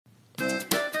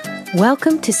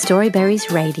Welcome to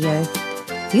Storyberries Radio.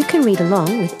 You can read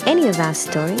along with any of our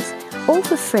stories, all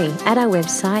for free at our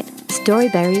website,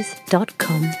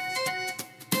 storyberries.com.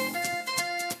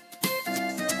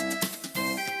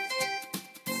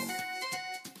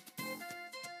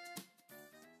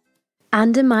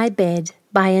 Under My Bed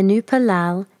by Anupa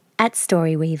Lal at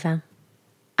Storyweaver.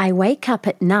 I wake up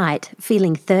at night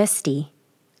feeling thirsty.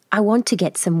 I want to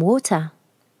get some water.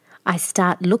 I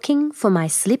start looking for my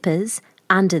slippers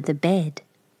under the bed.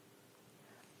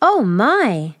 Oh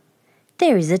my!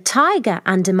 There is a tiger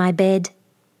under my bed.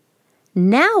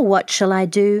 Now what shall I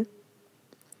do?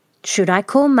 Should I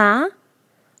call Ma?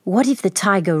 What if the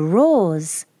tiger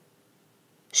roars?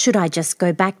 Should I just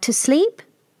go back to sleep?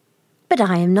 But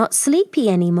I am not sleepy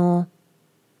anymore.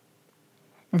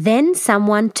 Then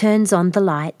someone turns on the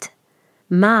light.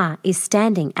 Ma is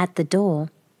standing at the door.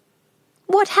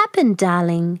 What happened,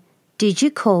 darling? Did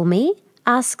you call me?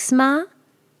 Asks Ma.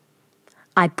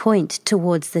 I point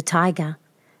towards the tiger.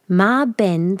 Ma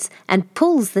bends and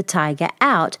pulls the tiger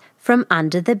out from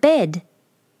under the bed.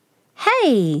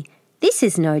 Hey, this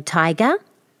is no tiger.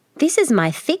 This is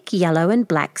my thick yellow and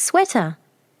black sweater.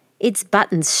 Its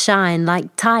buttons shine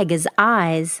like tiger's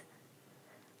eyes.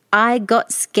 I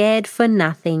got scared for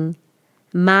nothing.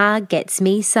 Ma gets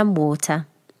me some water.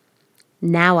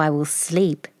 Now I will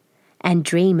sleep and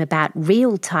dream about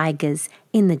real tigers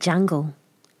in the jungle.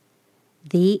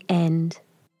 The end.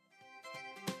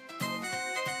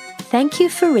 Thank you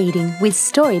for reading with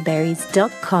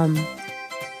Storyberries.com.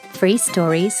 Free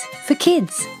stories for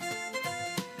kids.